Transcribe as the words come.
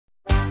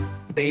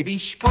Baby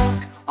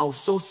shark, oh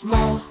so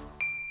small,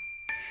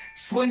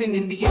 swimming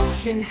in the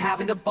ocean,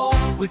 having a ball,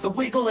 with a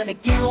wiggle and a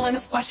giggle and a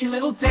splashy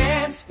little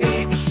dance.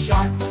 Baby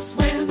shark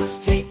swims,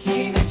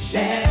 taking a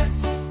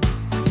chance.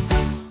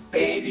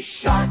 Baby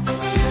shark,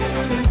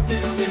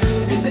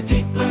 doo-doo-doo-doo, in the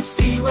deep blue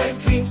sea where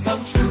dreams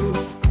come true.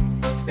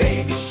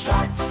 Baby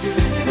shark,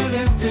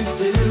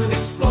 doo-doo-doo-doo,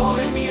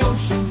 exploring the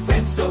ocean,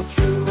 friends so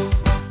true.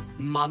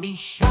 Mommy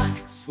shark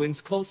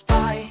swims close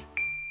by,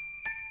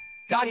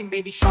 guiding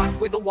baby shark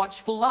with a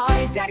watchful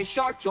eye. Daddy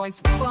shark joins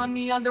fun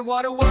the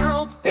underwater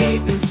world.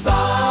 Baby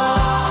shark,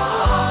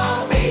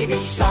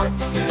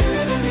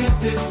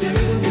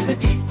 doo-doo-doo-doo, in the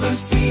deep blue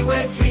sea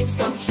where dreams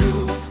come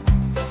true.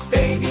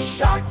 Baby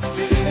shark,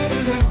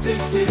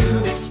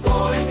 doo-doo-doo-doo,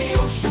 exploring the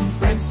ocean,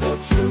 friends so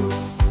true.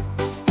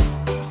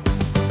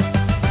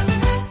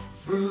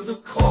 Through the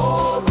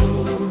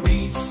coral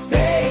reefs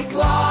they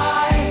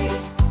glide,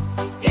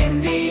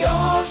 in the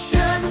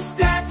ocean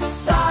step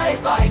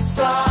side by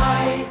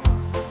side.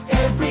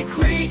 Every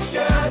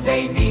creature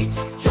they meet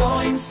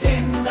joins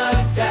in the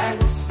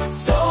dance,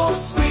 so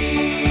sweet.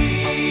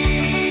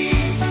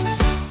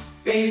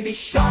 Baby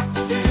shark,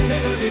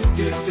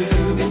 doo-doo-doo-doo,